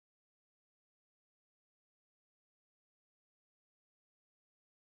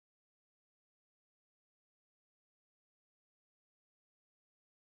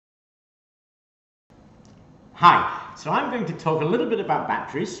Hi, so I'm going to talk a little bit about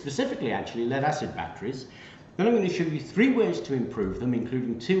batteries, specifically actually lead acid batteries. Then I'm going to show you 3 ways to improve them,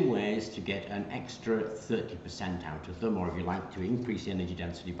 including 2 ways to get an extra 30% out of them, or if you like, to increase the energy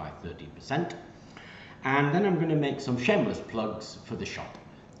density by 30%. And then I'm going to make some shameless plugs for the shop,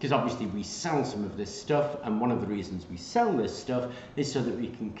 because obviously we sell some of this stuff, and one of the reasons we sell this stuff is so that we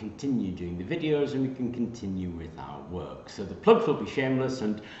can continue doing the videos and we can continue with our work. So the plugs will be shameless,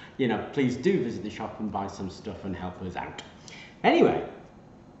 and please do visit the shop and buy some stuff and help us out. Anyway,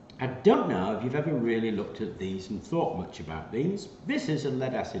 I don't know if you've ever really looked at these and thought much about these. This is a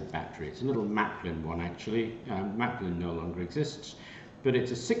lead acid battery. It's a little Macklin one actually. Macklin no longer exists, but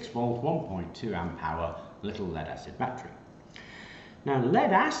it's a 6-volt 1.2 amp hour little lead acid battery. Now,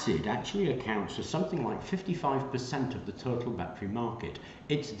 lead acid actually accounts for something like 55% of the total battery market.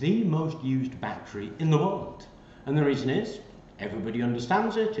 It's the most used battery in the world. And the reason is, everybody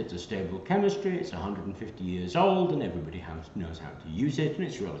understands it, it's a stable chemistry, it's 150 years old, and everybody knows how to use it, and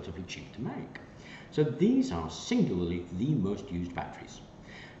it's relatively cheap to make. So these are singularly the most used batteries.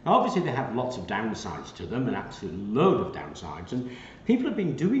 Now, obviously they have lots of downsides to them, an absolute load of downsides, and people have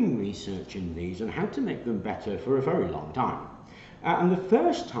been doing research in these and how to make them better for a very long time. And the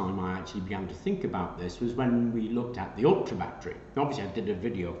first time I actually began to think about this was when we looked at the Ultra battery. Obviously I did a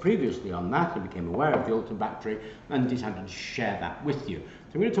video previously on that and became aware of the Ultra battery and decided to share that with you.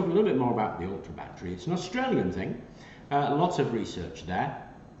 So I'm going to talk a little bit more about the Ultra battery. It's an Australian thing, lots of research there,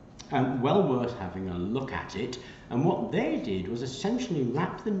 well worth having a look at it. And what they did was essentially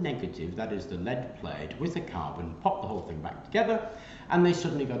wrap the negative, that is the lead plate, with a carbon, pop the whole thing back together, and they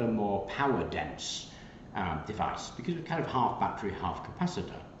suddenly got a more power dense device, because it was kind of half battery, half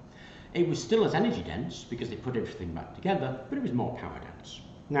capacitor. It was still as energy dense because they put everything back together, but it was more power dense.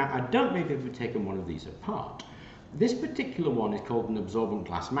 Now, I don't know if you've ever taken one of these apart. This particular one is called an absorbent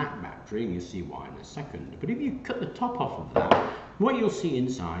glass mat battery, and you'll see why in a second. But if you cut the top off of that, what you'll see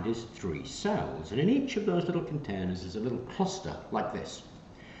inside is 3 cells, and in each of those little containers is a little cluster like this.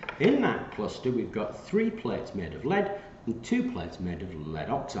 In that cluster, we've got 3 plates made of lead and 2 plates made of lead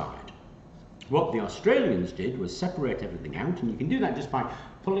oxide. What the Australians did was separate everything out, and you can do that just by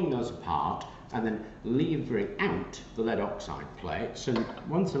pulling those apart and then levering out the lead oxide plates. And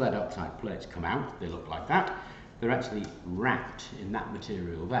once the lead oxide plates come out, they look like that. They're actually wrapped in that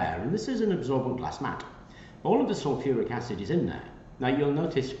material there, and this is an absorbent glass mat. All of the sulfuric acid is in there. Now you'll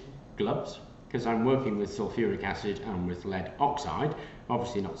notice gloves, because I'm working with sulfuric acid and with lead oxide,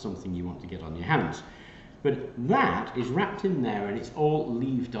 obviously not something you want to get on your hands. But that is wrapped in there and it's all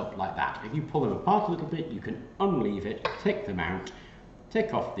leaved up like that. If you pull them apart a little bit, you can unleave it, take them out,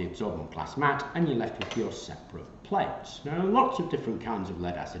 take off the absorbent glass mat, and you're left with your separate plates. Now, lots of different kinds of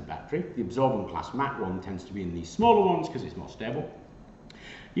lead acid battery. The absorbent glass mat one tends to be in these smaller ones because it's more stable.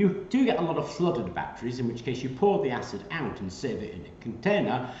 You do get a lot of flooded batteries, in which case you pour the acid out and save it in a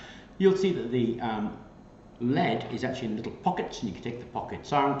container. You'll see that the lead is actually in little pockets, and you can take the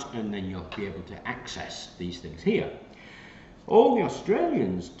pockets out and then you'll be able to access these things here. All the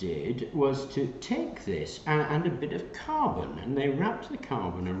Australians did was to take this and a bit of carbon, and they wrapped the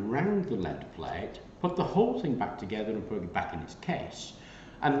carbon around the lead plate, put the whole thing back together and put it back in its case.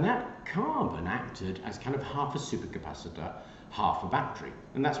 And that carbon acted as kind of half a supercapacitor, half a battery.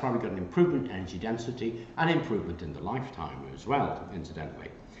 And that's why we got an improvement in energy density and improvement in the lifetime as well, incidentally.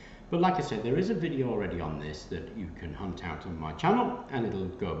 But like I said, there is a video already on this that you can hunt out on my channel, and it'll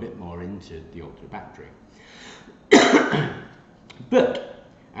go a bit more into the Ultra battery. But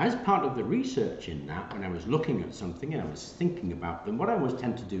as part of the research in that, when I was looking at something and I was thinking about them, what I always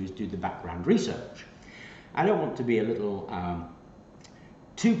tend to do is do the background research. I don't want to be a little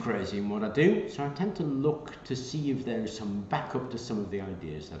too crazy in what I do, so I tend to look to see if there is some backup to some of the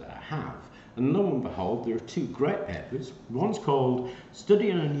ideas that I have. And lo and behold, there are 2 great papers. One's called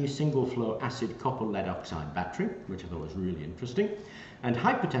Study on a New Single Flow Acid Copper Lead Oxide Battery, which I thought was really interesting, and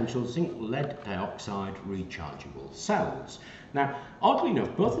High Potential Zinc Lead Dioxide Rechargeable Cells. Now, oddly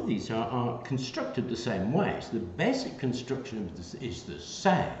enough, both of these are constructed the same way. So the basic construction of this is the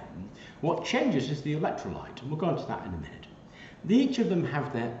same. What changes is the electrolyte, and we'll go into that in a minute. Each of them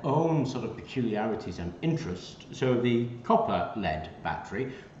have their own sort of peculiarities and interest. So the copper lead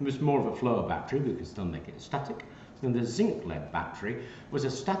battery was more of a flow battery, we could still make it static. And the zinc lead battery was a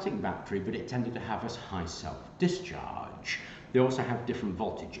static battery, but it tended to have a high self-discharge. They also have different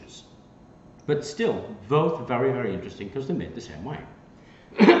voltages. But still, both very, very interesting because they're made the same way.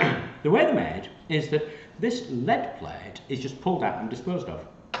 The way they're made is that this lead plate is just pulled out and disposed of.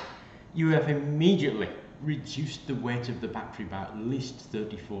 You have immediately reduced the weight of the battery by at least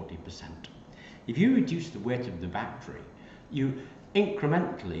 30–40%. If you reduce the weight of the battery, you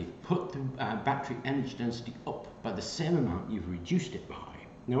incrementally put the battery energy density up by the same amount you've reduced it by.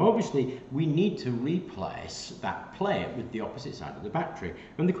 Now obviously we need to replace that plate with the opposite side of the battery,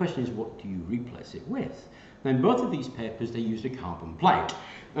 and the question is, what do you replace it with? Now in both of these papers they used a carbon plate,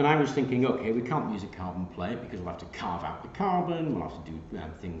 and I was thinking, okay, we can't use a carbon plate because we'll have to carve out the carbon, we'll have to do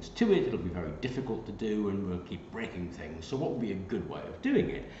things to it, it'll be very difficult to do, and we'll keep breaking things, so what would be a good way of doing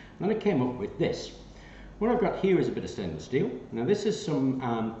it? And then I came up with this. What I've got here is a bit of stainless steel. Now this is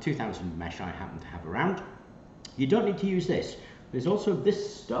some 2000 mesh I happen to have around. You don't need to use this. There's also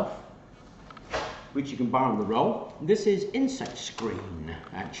this stuff which you can buy on the roll. This is insect screen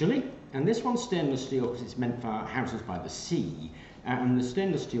actually, and this one's stainless steel because it's meant for houses by the sea, and the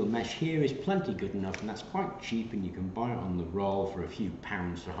stainless steel mesh here is plenty good enough, and that's quite cheap, and you can buy it on the roll for a few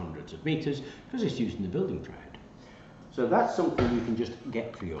pounds for hundreds of meters because it's used in the building trade. So that's something you can just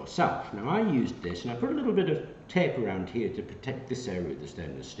get for yourself. Now I used this and I put a little bit of tape around here to protect this area of the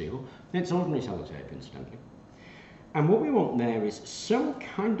stainless steel. It's ordinary sellotape incidentally. And what we want there is some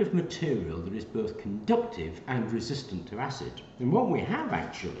kind of material that is both conductive and resistant to acid. And what we have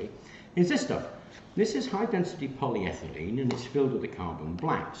actually is this stuff. This is high density polyethylene and it's filled with a carbon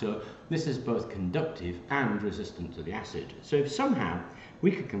black. So this is both conductive and resistant to the acid. So if somehow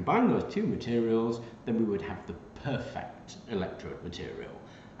we could combine those two materials, then we would have the perfect electrode material.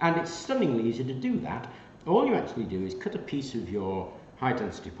 And it's stunningly easy to do that. All you actually do is cut a piece of your high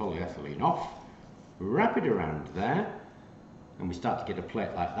density polyethylene off, wrap it around there, and we start to get a plate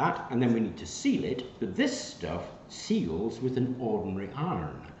like that, and then we need to seal it, but this stuff seals with an ordinary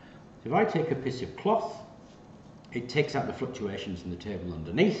iron. So if I take a piece of cloth, it takes out the fluctuations in the table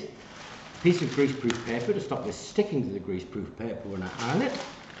underneath, a piece of greaseproof paper to stop this sticking to the greaseproof paper when I iron it,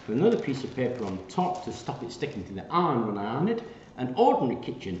 another piece of paper on top to stop it sticking to the iron when I iron it, an ordinary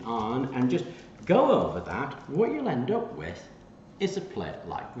kitchen iron, and just go over that. What you'll end up with is a plate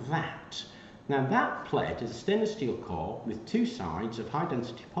like that. Now that plate is a stainless steel core with two sides of high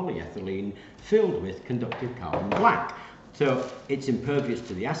density polyethylene filled with conductive carbon black. So it's impervious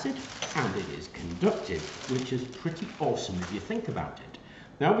to the acid and it is conductive, which is pretty awesome if you think about it.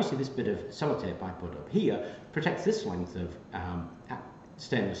 Now obviously this bit of sellotape I put up here protects this length of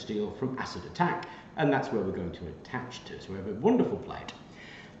stainless steel from acid attack, and that's where we're going to attach to. So we have a wonderful plate.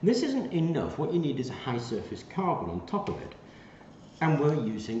 This isn't enough. What you need is a high surface carbon on top of it. And we're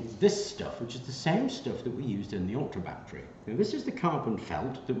using this stuff, which is the same stuff that we used in the Ultra battery. Now this is the carbon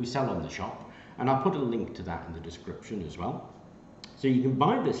felt that we sell on the shop, and I'll put a link to that in the description as well. So you can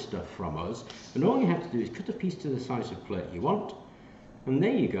buy this stuff from us, and all you have to do is cut a piece to the size of plate you want, and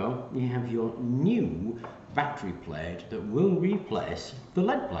there you go, you have your new battery plate that will replace the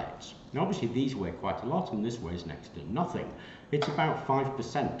lead plates. Now obviously these weigh quite a lot, and this weighs next to nothing. It's about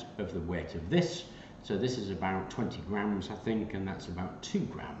 5% of the weight of this. So this is about 20 grams, I think, and that's about 2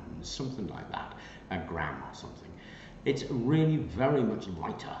 grams, something like that, a gram or something. It's really very much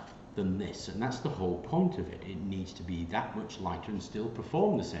lighter than this, and that's the whole point of it. It needs to be that much lighter and still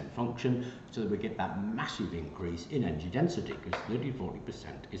perform the same function so that we get that massive increase in energy density, because 30–40%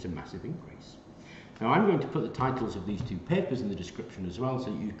 is a massive increase. Now I'm going to put the titles of these two papers in the description as well,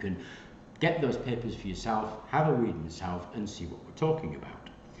 so you can get those papers for yourself, have a read yourself, and see what we're talking about.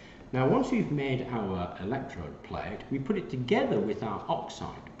 Now once we've made our electrode plate, we put it together with our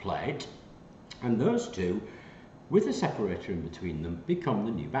oxide plate, and those two, with a separator in between them, become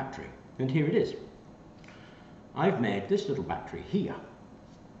the new battery. And here it is. I've made this little battery here.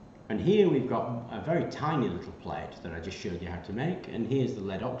 And here we've got a very tiny little plate that I just showed you how to make, and here's the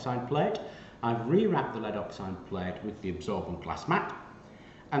lead oxide plate. I've rewrapped the lead oxide plate with the absorbent glass mat,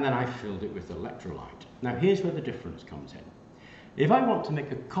 and then I've filled it with electrolyte. Now here's where the difference comes in. If I want to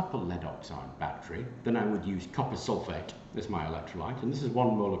make a copper lead oxide battery, then I would use copper sulfate as my electrolyte, and this is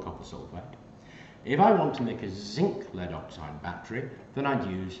 1 mole of copper sulfate. If I want to make a zinc lead oxide battery, then I'd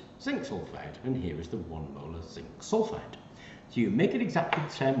use zinc sulfate, and here is the 1 mole of zinc sulfate. So you make it exactly the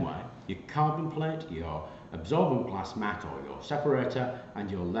same way, your carbon plate, your absorbent glass mat or your separator,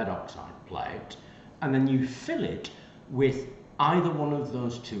 and your lead oxide plate, and then you fill it with either one of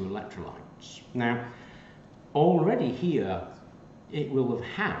those two electrolytes. Now, already here, it will have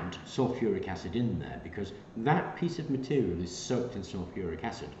had sulfuric acid in there because that piece of material is soaked in sulfuric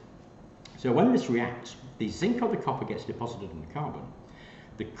acid. So when this reacts, the zinc or the copper gets deposited in the carbon.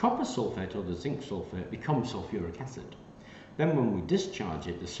 The copper sulfate or the zinc sulfate becomes sulfuric acid. Then when we discharge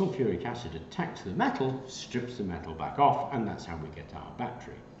it, the sulfuric acid attacks the metal, strips the metal back off, and that's how we get our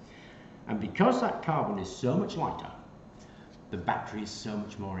battery. And because that carbon is so much lighter, the battery is so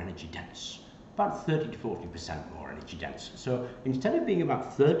much more energy dense. About 30–40% more energy dense. So instead of being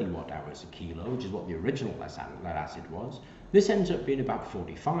about 30 watt-hours a kilo, which is what the original lead acid was, This ends up being about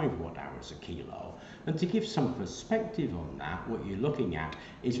 45 watt-hours a kilo. And to give some perspective on that, what you're looking at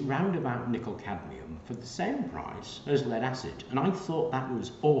is round about nickel cadmium for the same price as lead acid. And I thought that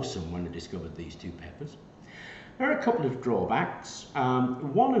was awesome when I discovered these two papers. There are a couple of drawbacks.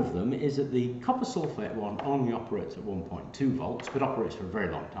 One of them is that the copper sulfate one only operates at 1.2 volts, but operates for a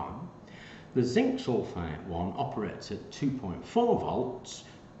very long time. The zinc sulfate one operates at 2.4 volts,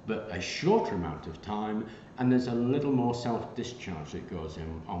 but a shorter amount of time, and there's a little more self-discharge that goes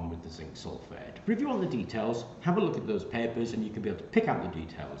on with the zinc sulfate. But if you want the details, have a look at those papers and you can be able to pick out the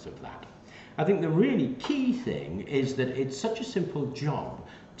details of that. I think the really key thing is that it's such a simple job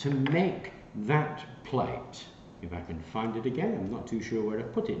to make that plate. If I can find it again, I'm not too sure where to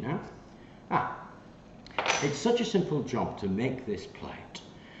put it now. It's such a simple job to make this plate.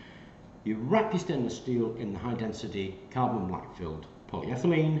 You wrap your stainless steel in the high density carbon black filled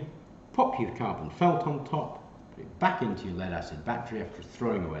polyethylene, pop your carbon felt on top, put it back into your lead acid battery after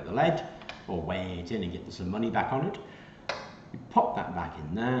throwing away the lead, or weighing it in and getting some money back on it. You pop that back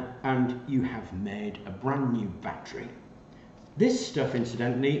in there and you have made a brand new battery. This stuff,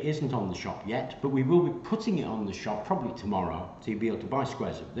 incidentally, isn't on the shop yet, but we will be putting it on the shop probably tomorrow, so you'll be able to buy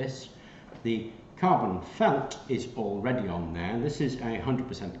squares of this. The carbon felt is already on there. This is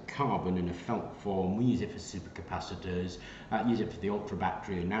 100% carbon in a felt form. We use it for supercapacitors, use it for the ultra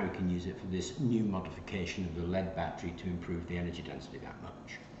battery, and now we can use it for this new modification of the lead battery to improve the energy density that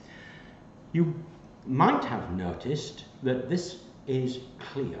much. You might have noticed that this is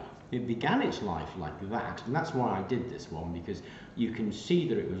clear. It began its life like that, and that's why I did this one, because you can see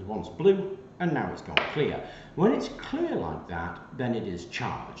that it was once blue and now it's gone clear. When it's clear like that, then it is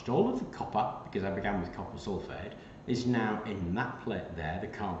charged. All of the copper, because I began with copper sulfate, is now in that plate there, the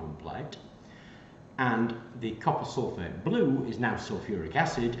carbon plate, and the copper sulfate blue is now sulfuric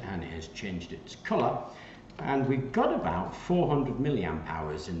acid and it has changed its colour. And we've got about 400 milliamp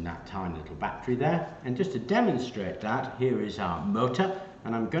hours in that tiny little battery there. And just to demonstrate that, here is our motor.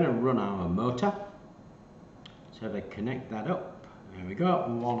 And I'm going to run our motor. So if I connect that up, there we go,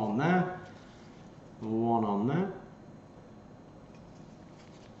 one on there, one on there.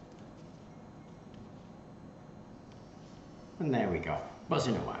 And there we go,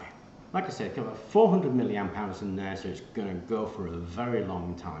 buzzing away. Like I said, got about 400 milliamp hours in there, so it's going to go for a very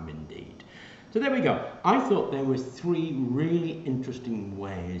long time indeed. So there we go. I thought there were three really interesting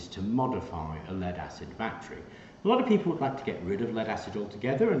ways to modify a lead acid battery. A lot of people would like to get rid of lead acid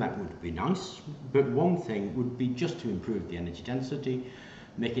altogether, and that would be nice, but one thing would be just to improve the energy density,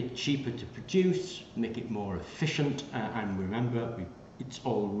 make it cheaper to produce, make it more efficient, and remember, it's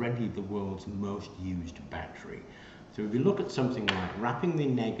already the world's most used battery. So if you look at something like wrapping the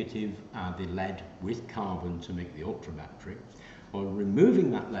negative, the lead with carbon to make the ultra battery, or removing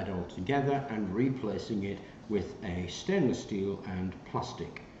that lead altogether and replacing it with a stainless steel and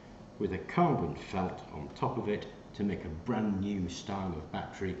plastic with a carbon felt on top of it to make a brand new style of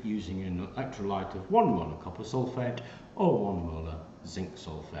battery using an electrolyte of 1 molar copper sulfate or 1 molar zinc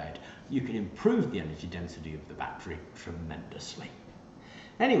sulfate. You can improve the energy density of the battery tremendously.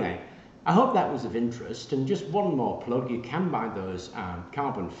 Anyway, I hope that was of interest, and just one more plug, you can buy those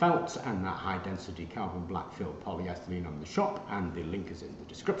carbon felts and that high density carbon black filled polyethylene on the shop, and the link is in the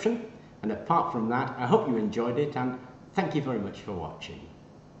description. And apart from that, I hope you enjoyed it, and thank you very much for watching.